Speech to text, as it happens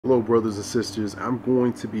Hello, brothers and sisters. I'm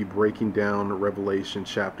going to be breaking down Revelation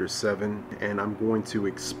chapter 7, and I'm going to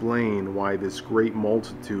explain why this great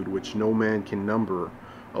multitude, which no man can number,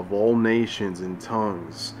 of all nations and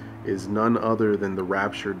tongues, is none other than the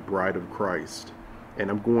raptured bride of Christ. And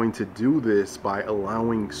I'm going to do this by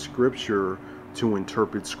allowing Scripture to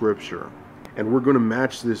interpret Scripture. And we're going to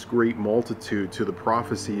match this great multitude to the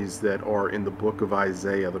prophecies that are in the book of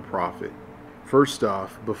Isaiah the prophet. First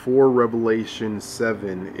off, before Revelation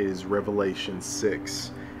 7 is Revelation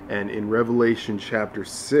 6. And in Revelation chapter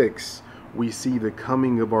 6, we see the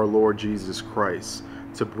coming of our Lord Jesus Christ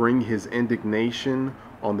to bring his indignation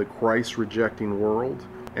on the Christ-rejecting world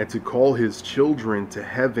and to call his children to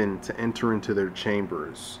heaven to enter into their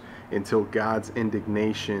chambers until God's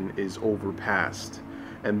indignation is overpassed.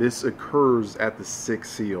 And this occurs at the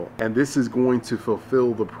sixth seal. And this is going to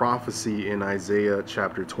fulfill the prophecy in Isaiah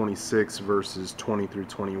chapter 26 verses 20 through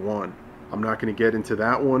 21. I'm not going to get into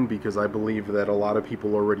that one because I believe that a lot of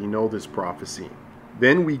people already know this prophecy.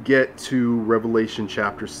 Then we get to Revelation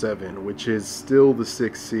chapter 7, which is still the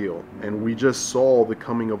sixth seal. And we just saw the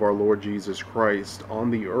coming of our Lord Jesus Christ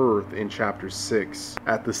on the earth in chapter 6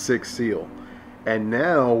 at the sixth seal. And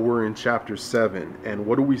now we're in chapter 7. And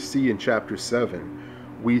what do we see in chapter 7?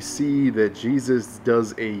 We see that Jesus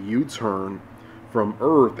does a U-turn from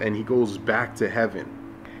earth and he goes back to heaven.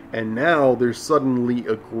 And now there's suddenly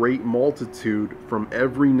a great multitude from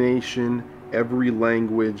every nation, every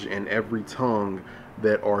language, and every tongue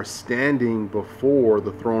that are standing before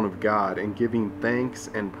the throne of God and giving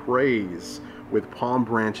thanks and praise with palm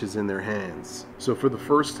branches in their hands. So for the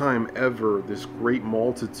first time ever, this great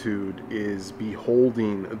multitude is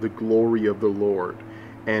beholding the glory of the Lord.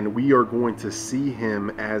 And we are going to see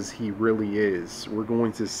him as he really is. We're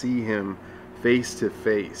going to see him face to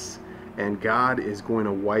face. And God is going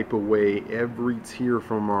to wipe away every tear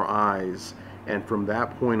from our eyes. And from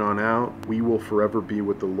that point on out, we will forever be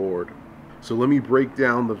with the Lord. So let me break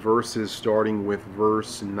down the verses starting with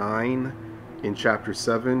verse 9 in chapter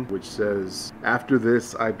 7, which says, "After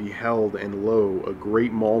this I beheld, and lo, a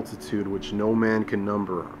great multitude which no man can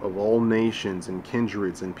number, of all nations and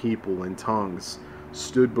kindreds and people and tongues,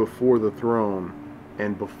 stood before the throne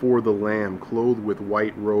and before the Lamb, clothed with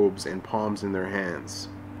white robes and palms in their hands."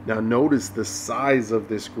 Now notice the size of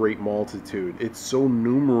this great multitude. It's so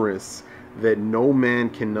numerous that no man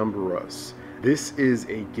can number us. This is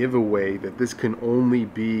a giveaway that this can only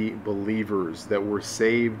be believers that were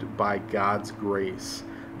saved by God's grace.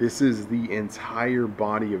 This is the entire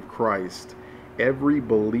body of Christ. Every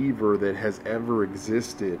believer that has ever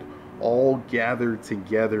existed, all gathered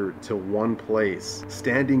together to one place,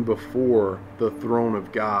 standing before the throne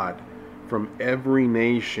of God from every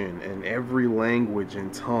nation and every language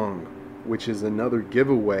and tongue, which is another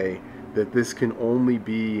giveaway that this can only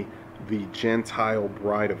be the Gentile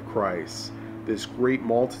bride of Christ. This great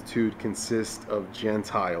multitude consists of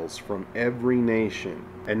Gentiles from every nation.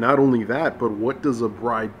 And not only that, but what does a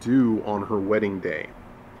bride do on her wedding day?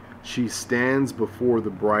 She stands before the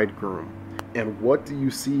bridegroom. And what do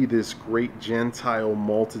you see this great Gentile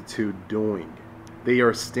multitude doing? They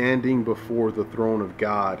are standing before the throne of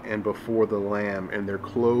God and before the Lamb, and they're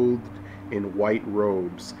clothed in white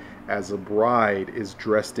robes, as a bride is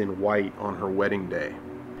dressed in white on her wedding day.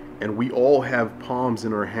 And we all have palms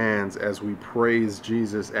in our hands as we praise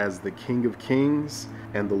Jesus as the King of Kings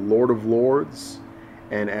and the Lord of Lords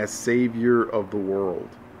and as Savior of the world.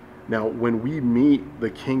 Now, when we meet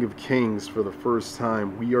the King of Kings for the first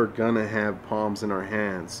time, we are going to have palms in our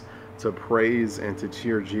hands to praise and to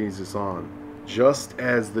cheer Jesus on. Just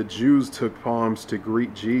as the Jews took palms to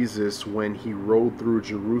greet Jesus when he rode through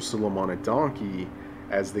Jerusalem on a donkey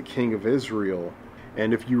as the King of Israel.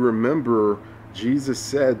 And if you remember, Jesus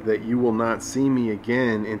said that you will not see me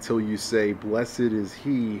again until you say, "Blessed is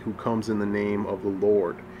he who comes in the name of the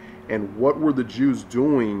Lord." And what were the Jews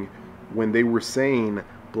doing when they were saying,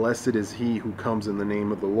 "Blessed is he who comes in the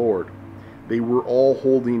name of the Lord"? They were all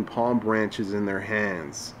holding palm branches in their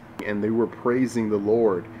hands, and they were praising the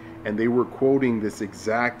Lord, and they were quoting this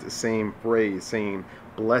exact same phrase, saying,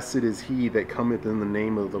 "Blessed is he that cometh in the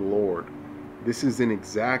name of the Lord." This is an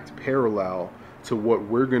exact parallel to what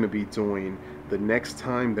we're going to be doing the next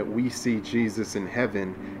time that we see Jesus in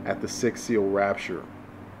heaven at the sixth seal rapture.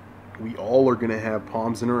 We all are going to have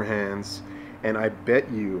palms in our hands, and I bet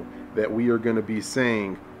you that we are going to be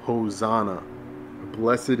saying, "Hosanna,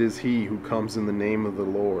 blessed is he who comes in the name of the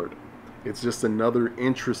Lord." It's just another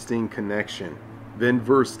interesting connection. Then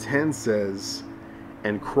verse 10 says,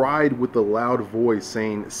 "And cried with a loud voice,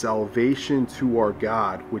 saying, Salvation to our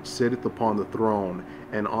God, which sitteth upon the throne,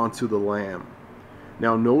 and unto the Lamb."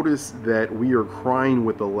 Now notice that we are crying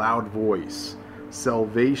with a loud voice.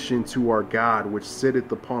 salvation to our God, which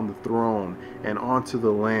sitteth upon the throne, and unto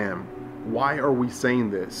the Lamb. Why are we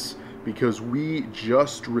saying this? Because we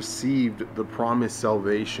just received the promised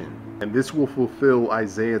salvation. And this will fulfill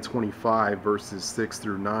Isaiah 25 verses 6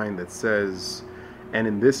 through 9 that says, "And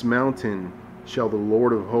in this mountain shall the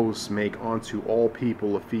Lord of hosts make unto all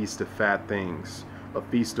people a feast of fat things, a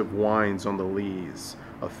feast of wines on the lees,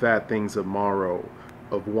 of fat things of marrow,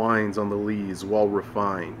 of wines on the lees well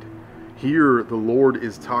refined." Here the Lord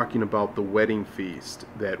is talking about the wedding feast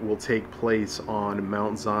that will take place on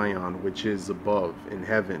Mount Zion, which is above in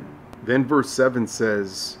heaven. Then verse 7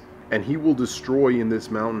 says, "And he will destroy in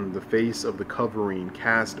this mountain the face of the covering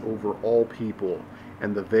cast over all people,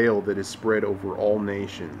 and the veil that is spread over all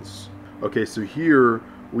nations." Okay, so here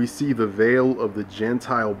we see the veil of the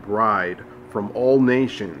Gentile bride from all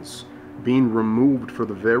nations being removed for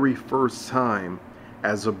the very first time,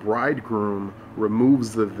 as a bridegroom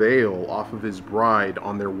removes the veil off of his bride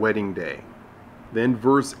on their wedding day. Then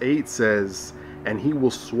verse 8 says, "And he will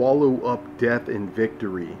swallow up death in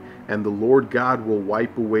victory, and the Lord God will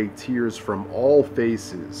wipe away tears from all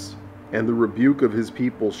faces, and the rebuke of his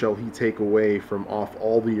people shall he take away from off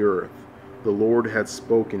all the earth. The Lord hath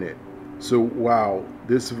spoken it." So wow,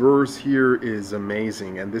 this verse here is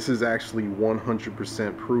amazing, and this is actually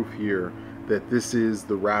 100% proof here that this is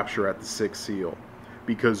the rapture at the sixth seal.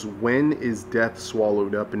 Because when is death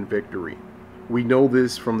swallowed up in victory? We know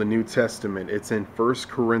this from the New Testament. It's in 1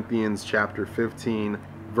 Corinthians chapter 15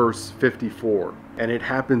 verse 54, and it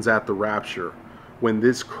happens at the rapture, when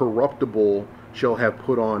this corruptible shall have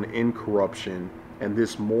put on incorruption, and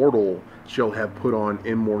this mortal shall have put on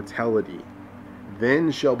immortality.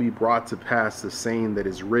 Then shall be brought to pass the saying that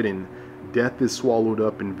is written, "Death is swallowed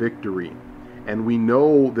up in victory." And we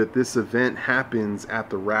know that this event happens at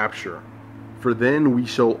the rapture, for then we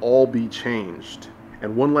shall all be changed.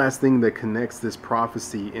 And one last thing that connects this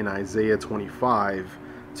prophecy in Isaiah 25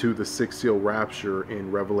 to the sixth seal rapture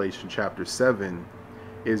in Revelation chapter 7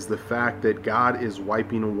 is the fact that God is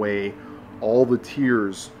wiping away all the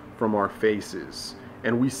tears from our faces.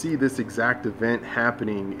 And we see this exact event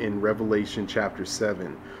happening in Revelation chapter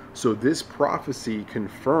 7. So this prophecy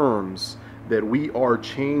confirms that we are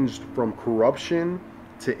changed from corruption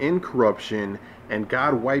to incorruption, and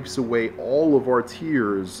God wipes away all of our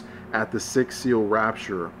tears at the sixth seal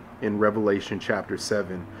rapture in Revelation chapter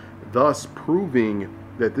 7, thus proving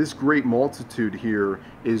that this great multitude here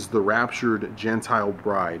is the raptured Gentile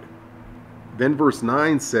bride. Then verse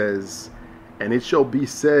 9 says, "And it shall be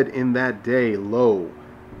said in that day, Lo,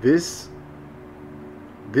 this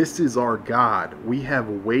is our God. We have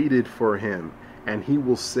waited for him, and he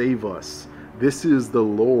will save us. This is the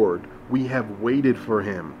Lord. We have waited for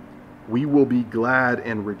him. We will be glad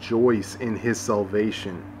and rejoice in his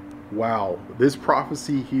salvation." Wow, this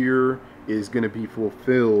prophecy here is going to be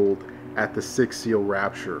fulfilled at the sixth seal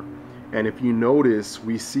rapture. And if you notice,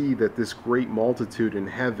 we see that this great multitude in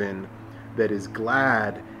heaven that is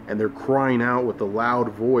glad, and they're crying out with a loud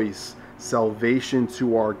voice, "Salvation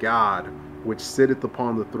to our God, which sitteth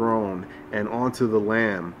upon the throne, and unto the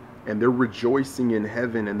Lamb." And they're rejoicing in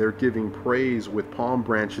heaven, and they're giving praise with palm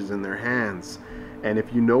branches in their hands. And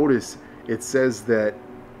if you notice, it says that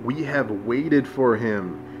we have waited for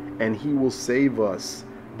him, and he will save us.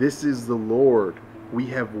 This is the Lord. We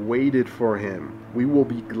have waited for him. We will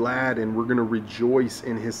be glad, and we're going to rejoice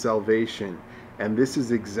in his salvation. And this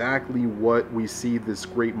is exactly what we see this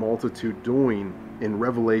great multitude doing in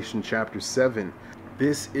Revelation chapter 7.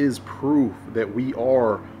 This is proof that we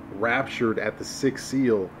are raptured at the sixth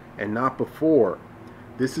seal and not before.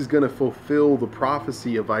 This is going to fulfill the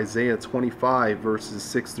prophecy of Isaiah 25 verses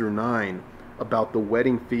 6 through 9 about the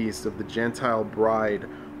wedding feast of the Gentile bride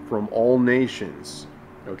from all nations.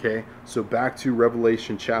 Okay, so back to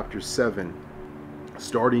Revelation chapter 7,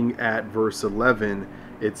 starting at verse 11,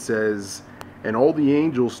 it says, "And all the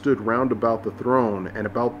angels stood round about the throne, and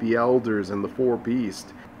about the elders and the four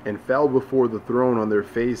beasts, and fell before the throne on their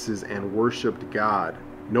faces and worshipped God."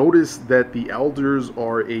 Notice that the elders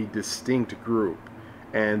are a distinct group,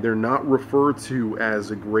 and they're not referred to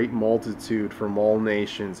as a great multitude from all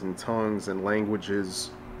nations and tongues and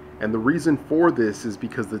languages. And the reason for this is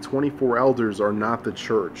because the 24 elders are not the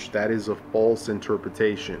church. That is a false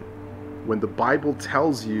interpretation. When the Bible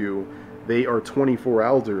tells you they are 24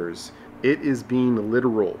 elders, it is being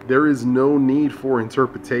literal. There is no need for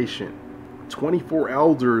interpretation. 24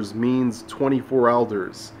 elders means 24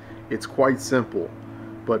 elders. It's quite simple.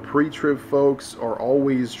 But pre-trib folks are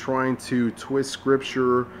always trying to twist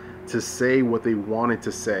scripture to say what they want it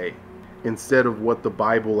to say, instead of what the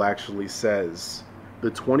Bible actually says.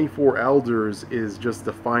 The 24 elders is just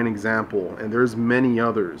a fine example, and there's many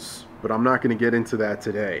others. but I'm not going to get into that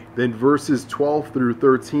today. Then verses 12 through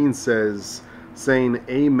 13 says, saying,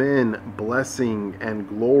 Amen, blessing and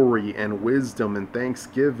glory and wisdom and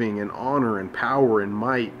thanksgiving and honor and power and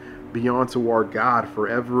might be unto our God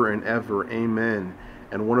forever and ever. Amen.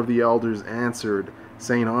 And one of the elders answered,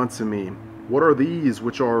 saying unto me, What are these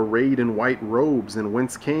which are arrayed in white robes, and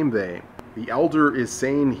whence came they? The elder is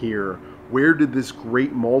saying here, where did this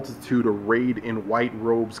great multitude arrayed in white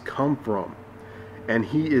robes come from? And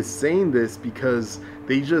he is saying this because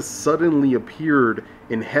they just suddenly appeared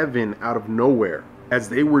in heaven out of nowhere, as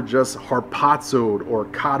they were just harpazoed or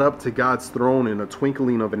caught up to God's throne in a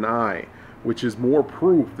twinkling of an eye, which is more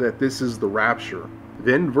proof that this is the rapture.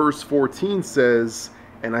 Then verse 14 says,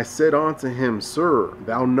 And I said unto him, Sir,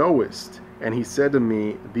 thou knowest. And he said to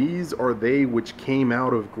me, These are they which came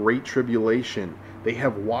out of great tribulation. They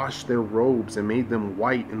have washed their robes and made them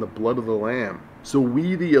white in the blood of the Lamb. So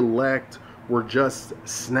we, the elect, were just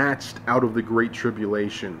snatched out of the great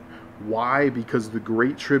tribulation. Why? Because the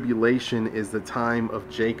great tribulation is the time of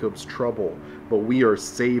Jacob's trouble, but we are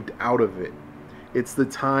saved out of it. It's the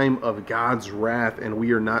time of God's wrath, and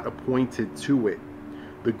we are not appointed to it.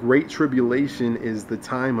 The great tribulation is the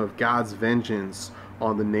time of God's vengeance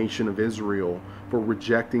on the nation of Israel for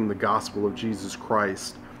rejecting the gospel of Jesus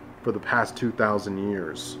Christ for the past 2,000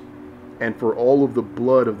 years, and for all of the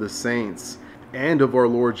blood of the saints and of our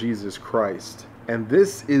Lord Jesus Christ. And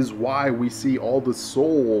this is why we see all the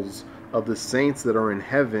souls of the saints that are in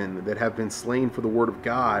heaven that have been slain for the word of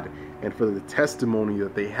God and for the testimony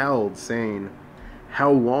that they held, saying,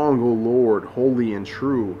 How long, O Lord, holy and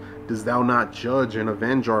true, dost thou not judge and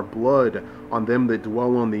avenge our blood on them that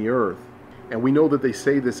dwell on the earth? And we know that they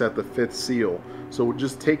say this at the fifth seal. So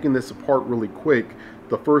just taking this apart really quick,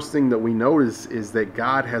 the first thing that we notice is that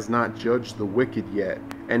God has not judged the wicked yet.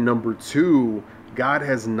 And number two, God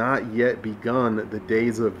has not yet begun the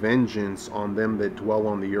days of vengeance on them that dwell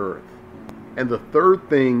on the earth. And the third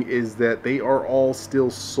thing is that they are all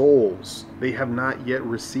still souls. They have not yet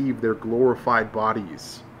received their glorified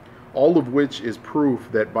bodies. All of which is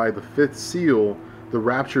proof that by the fifth seal, the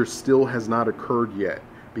rapture still has not occurred yet,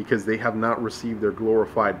 because they have not received their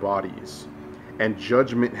glorified bodies. And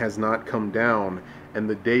judgment has not come down, and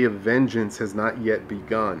the day of vengeance has not yet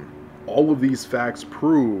begun. All of these facts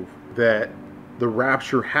prove that the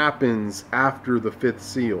rapture happens after the fifth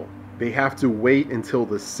seal. They have to wait until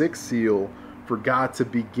the sixth seal for God to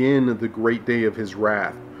begin the great day of his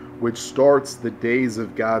wrath, which starts the days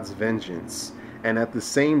of God's vengeance. And at the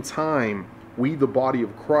same time, we, the body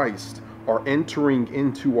of Christ, are entering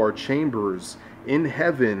into our chambers in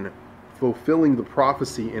heaven, fulfilling the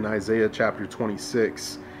prophecy in Isaiah chapter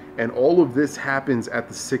 26. And all of this happens at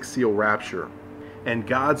the sixth seal rapture. And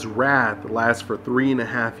God's wrath lasts for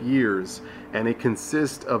 3.5 years, and it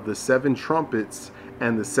consists of the 7 trumpets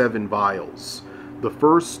and the 7 vials. The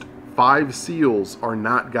first 5 seals are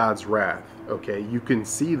not God's wrath. Okay, you can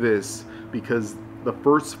see this because the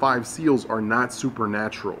first 5 seals are not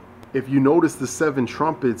supernatural. If you notice, the 7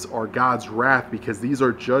 trumpets are God's wrath because these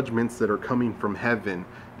are judgments that are coming from heaven.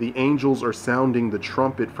 The angels are sounding the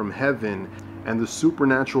trumpet from heaven, and the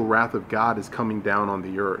supernatural wrath of God is coming down on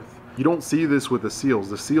the earth. You don't see this with the seals.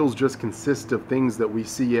 The seals just consist of things that we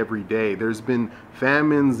see every day. There's been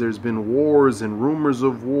famines, there's been wars and rumors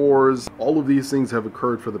of wars. All of these things have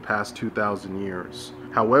occurred for the past 2,000 years.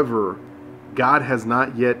 However, God has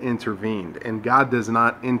not yet intervened, and God does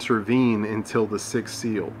not intervene until the 6th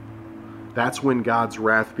seal. That's when God's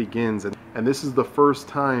wrath begins. And this is the first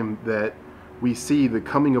time that we see the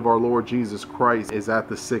coming of our Lord Jesus Christ is at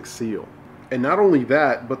the 6th seal. And not only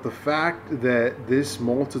that, but the fact that this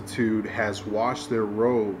multitude has washed their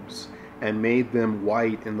robes and made them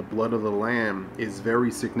white in the blood of the Lamb is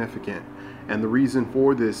very significant. And the reason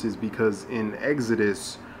for this is because in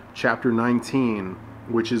Exodus chapter 19,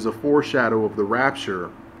 which is a foreshadow of the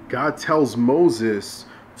rapture, God tells Moses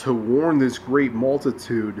to warn this great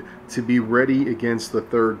multitude to be ready against the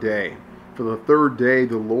 3rd day. For the 3rd day,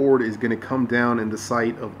 the Lord is going to come down in the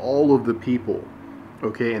sight of all of the people.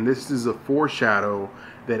 Okay, and this is a foreshadow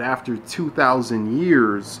that after 2,000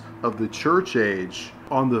 years of the church age,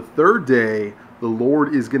 on the 3rd day, the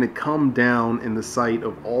Lord is going to come down in the sight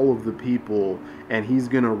of all of the people, and he's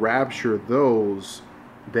going to rapture those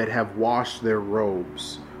that have washed their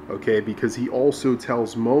robes. Okay, because he also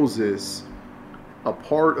tells Moses, a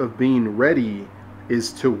part of being ready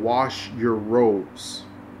is to wash your robes.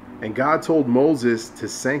 And God told Moses to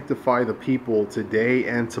sanctify the people today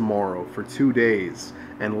and tomorrow for 2 days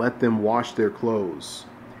and let them wash their clothes,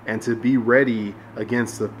 and to be ready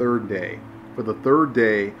against the 3rd day. For the 3rd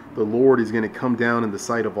day, the Lord is going to come down in the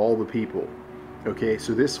sight of all the people. Okay,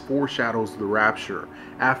 so this foreshadows the rapture.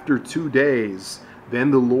 After 2 days, then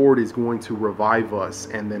the Lord is going to revive us,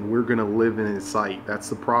 and then we're going to live in his sight. That's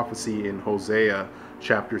the prophecy in Hosea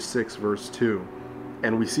chapter 6, verse 2.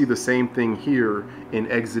 And we see the same thing here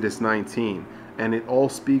in Exodus 19. And it all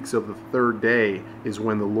speaks of the third day is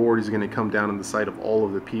when the Lord is going to come down in the sight of all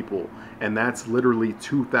of the people. And that's literally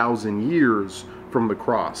 2,000 years from the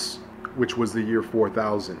cross, which was the year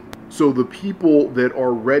 4000. So the people that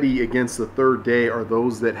are ready against the third day are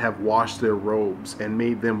those that have washed their robes and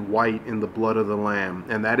made them white in the blood of the Lamb.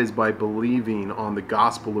 And that is by believing on the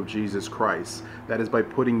gospel of Jesus Christ. That is by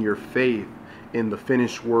putting your faith in the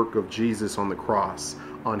finished work of Jesus on the cross,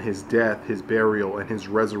 on his death, his burial, and his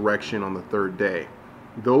resurrection on the third day.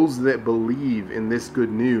 Those that believe in this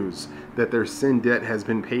good news that their sin debt has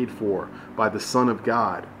been paid for by the Son of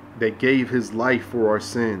God, that gave his life for our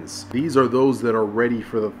sins. These are those that are ready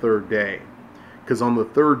for the third day. Because on the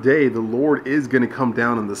third day, the Lord is going to come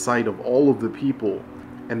down in the sight of all of the people.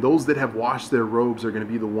 And those that have washed their robes are going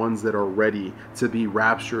to be the ones that are ready to be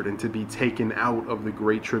raptured and to be taken out of the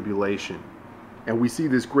great tribulation. And we see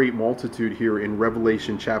this great multitude here in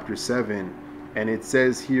Revelation chapter 7. And it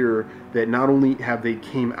says here that not only have they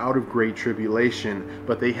came out of great tribulation,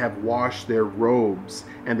 but they have washed their robes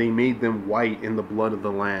and they made them white in the blood of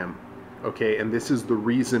the Lamb. Okay, and this is the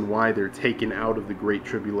reason why they're taken out of the great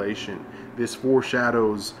tribulation. This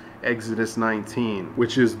foreshadows Exodus 19,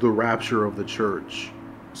 which is the rapture of the church.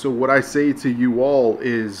 So what I say to you all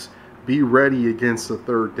is, be ready against the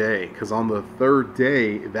third day, because on the third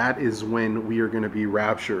day, that is when we are going to be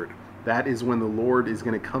raptured. That is when the Lord is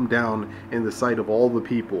going to come down in the sight of all the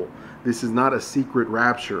people. This is not a secret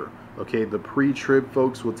rapture. Okay, the pre-trib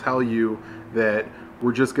folks will tell you that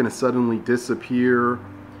we're just going to suddenly disappear,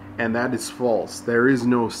 and that is false. There is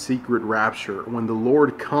no secret rapture. When the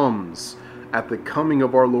Lord comes, at the coming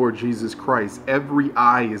of our Lord Jesus Christ, every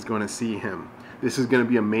eye is going to see him. This is going to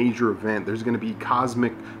be a major event. There's going to be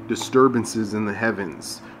cosmic disturbances in the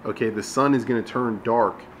heavens. Okay, the sun is going to turn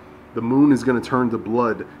dark. The moon is going to turn to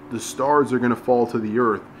blood. The stars are going to fall to the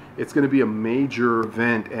earth. It's going to be a major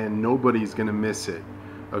event and nobody's going to miss it.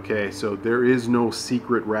 Okay, so there is no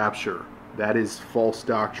secret rapture. That is false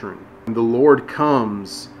doctrine. When the Lord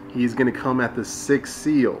comes, he's going to come at the sixth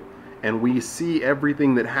seal. And we see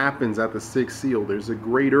everything that happens at the sixth seal. There's a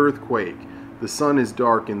great earthquake. The sun is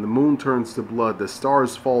darkened. The moon turns to blood. The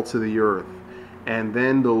stars fall to the earth. And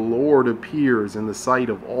then the Lord appears in the sight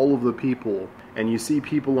of all of the people. And you see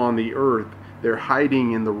people on the earth, they're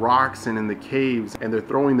hiding in the rocks and in the caves, and they're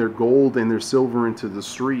throwing their gold and their silver into the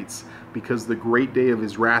streets because the great day of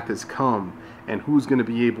his wrath has come. And who's going to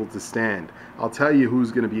be able to stand? I'll tell you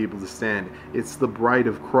who's going to be able to stand. It's the bride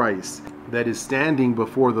of Christ that is standing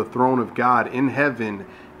before the throne of God in heaven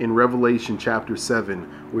in Revelation chapter 7,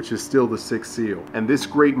 which is still the sixth seal. And this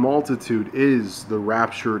great multitude is the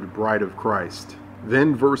raptured bride of Christ.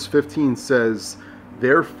 Then verse 15 says,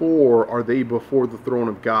 "Therefore are they before the throne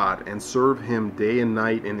of God, and serve him day and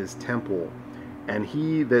night in his temple, and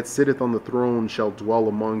he that sitteth on the throne shall dwell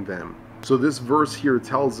among them." So this verse here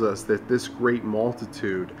tells us that this great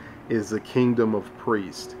multitude is a kingdom of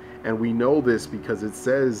priests. And we know this because it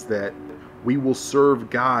says that we will serve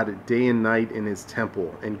God day and night in his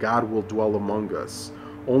temple, and God will dwell among us.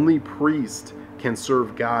 Only priests can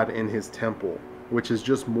serve God in his temple, which is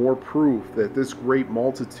just more proof that this great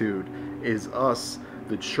multitude is us,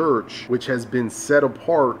 the church, which has been set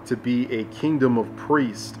apart to be a kingdom of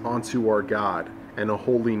priests unto our God and a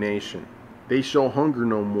holy nation. They shall hunger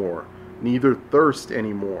no more, neither thirst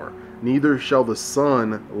any more, neither shall the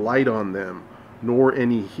sun light on them, nor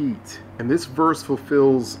any heat. And this verse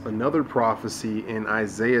fulfills another prophecy in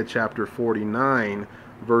Isaiah chapter 49,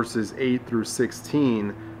 verses 8 through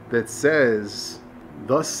 16, that says,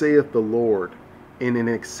 "Thus saith the Lord, in an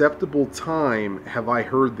acceptable time have I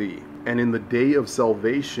heard thee, and in the day of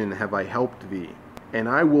salvation have I helped thee. And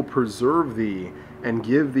I will preserve thee, and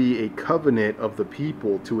give thee a covenant of the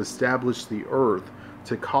people to establish the earth,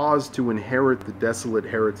 to cause to inherit the desolate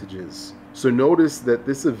heritages." So notice that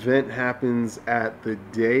this event happens at the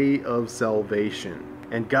day of salvation.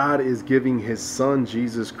 And God is giving his son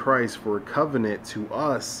Jesus Christ for a covenant to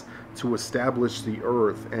us to establish the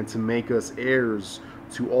earth and to make us heirs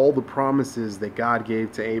to all the promises that God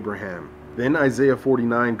gave to Abraham. Then Isaiah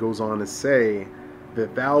 49 goes on to say,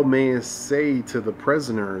 "That thou mayest say to the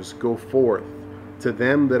prisoners, Go forth. To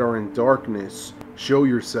them that are in darkness, show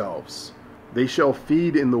yourselves. They shall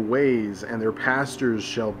feed in the ways, and their pastures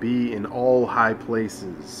shall be in all high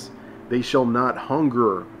places. They shall not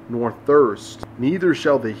hunger nor thirst, neither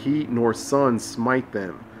shall the heat nor sun smite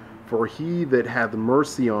them. For he that hath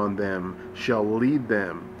mercy on them shall lead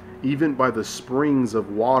them, even by the springs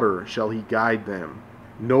of water shall he guide them.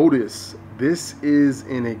 Notice, this is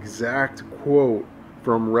an exact quote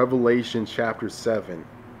from Revelation chapter 7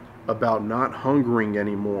 about not hungering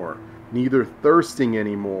anymore, neither thirsting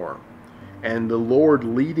anymore, and the Lord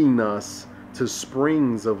leading us to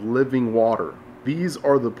springs of living water. These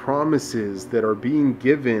are the promises that are being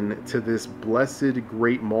given to this blessed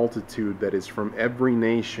great multitude that is from every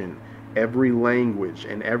nation, every language,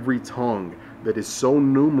 and every tongue, that is so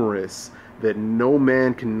numerous that no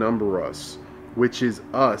man can number us, which is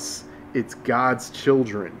us. It's God's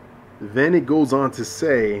children. Then it goes on to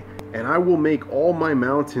say, and I will make all my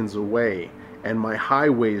mountains a way, and my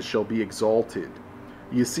highways shall be exalted.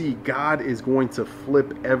 You see, God is going to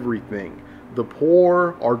flip everything. The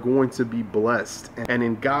poor are going to be blessed, and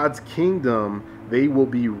in God's kingdom, they will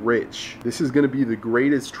be rich. This is going to be the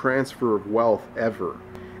greatest transfer of wealth ever.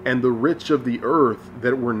 And the rich of the earth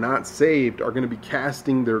that were not saved are going to be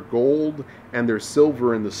casting their gold and their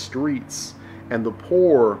silver in the streets. And the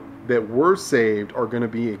poor that were saved are going to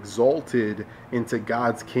be exalted into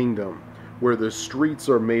God's kingdom, where the streets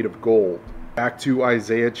are made of gold. Back to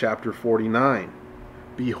Isaiah chapter 49.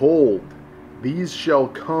 Behold, these shall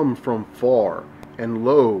come from far, and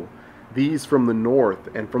lo, these from the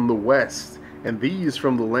north and from the west, and these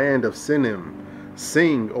from the land of Sinim.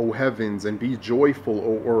 Sing, O heavens, and be joyful,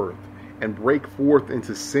 O earth, and break forth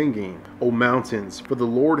into singing, O mountains, for the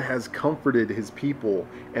Lord has comforted his people,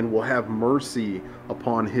 and will have mercy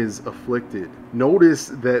upon his afflicted. Notice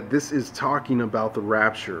that this is talking about the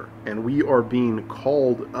rapture, and we are being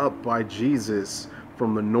called up by Jesus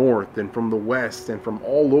from the north and from the west and from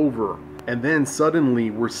all over. And then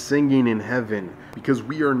suddenly we're singing in heaven, because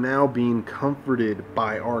we are now being comforted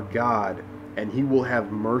by our God, and he will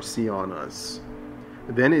have mercy on us.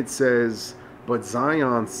 Then it says, but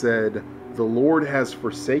Zion said, the Lord has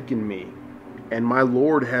forsaken me, and my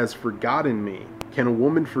Lord has forgotten me. Can a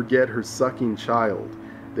woman forget her sucking child,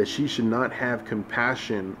 that she should not have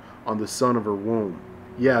compassion on the son of her womb?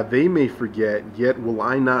 Yeah, they may forget, yet will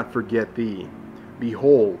I not forget thee.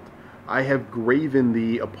 Behold, I have graven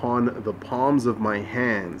thee upon the palms of my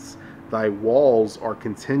hands. Thy walls are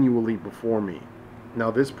continually before me.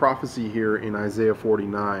 Now this prophecy here in Isaiah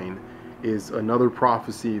 49 is another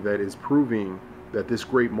prophecy that is proving that this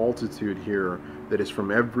great multitude here that is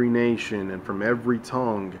from every nation and from every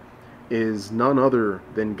tongue is none other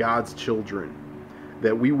than God's children.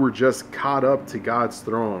 That we were just caught up to God's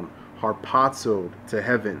throne, harpazoed to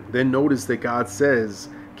heaven. Then notice that God says,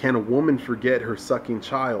 can a woman forget her sucking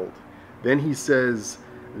child? Then he says,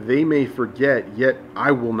 they may forget, yet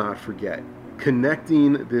I will not forget.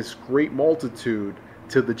 Connecting this great multitude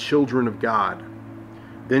to the children of God.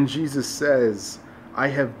 Then Jesus says, I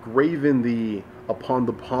have graven thee upon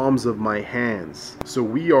the palms of my hands. So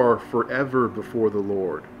we are forever before the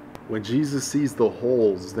Lord. When Jesus sees the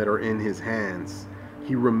holes that are in his hands,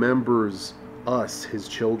 he remembers us, his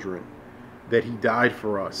children, that he died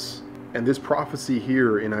for us. And this prophecy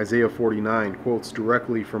here in Isaiah 49 quotes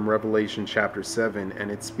directly from Revelation chapter 7, and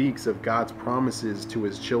it speaks of God's promises to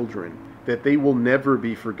his children, that they will never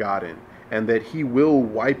be forgotten, and that he will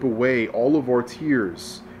wipe away all of our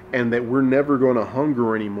tears, and that we're never going to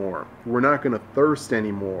hunger anymore. We're not going to thirst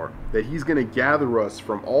anymore. That he's going to gather us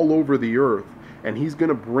from all over the earth, and he's going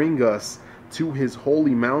to bring us to his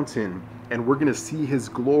holy mountain, and we're going to see his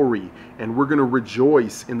glory, and we're going to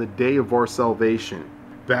rejoice in the day of our salvation.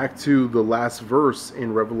 Back to the last verse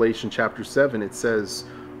in Revelation chapter 7, it says,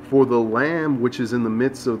 for the Lamb which is in the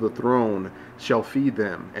midst of the throne shall feed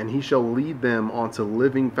them, and he shall lead them onto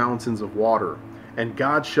living fountains of water. And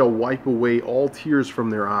God shall wipe away all tears from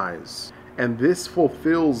their eyes. And this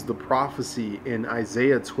fulfills the prophecy in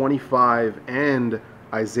Isaiah 25 and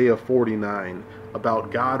Isaiah 49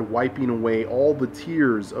 about God wiping away all the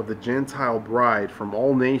tears of the Gentile bride from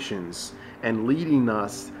all nations and leading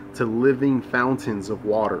us to living fountains of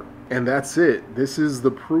water. And that's it. This is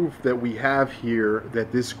the proof that we have here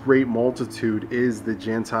that this great multitude is the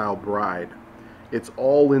Gentile bride. It's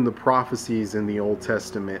all in the prophecies in the Old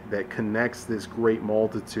Testament that connects this great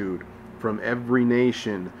multitude from every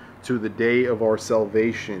nation to the day of our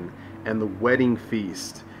salvation and the wedding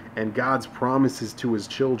feast and God's promises to his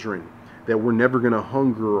children that we're never going to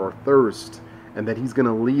hunger or thirst, and that he's going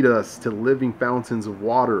to lead us to living fountains of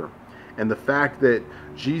water. And the fact that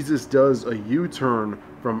Jesus does a U-turn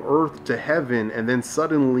from earth to heaven, and then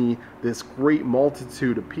suddenly this great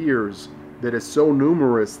multitude appears that is so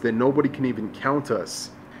numerous that nobody can even count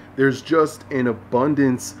us. There's just an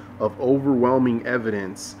abundance of overwhelming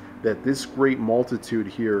evidence that this great multitude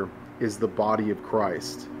here is the body of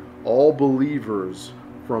Christ. All believers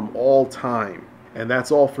from all time. And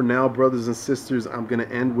that's all for now, brothers and sisters. I'm going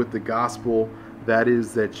to end with the gospel. That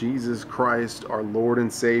is that Jesus Christ, our Lord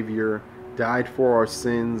and Savior, died for our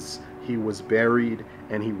sins. He was buried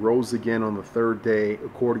and he rose again on the third day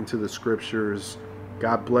according to the scriptures.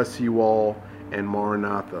 God bless you all, and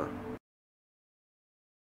Maranatha.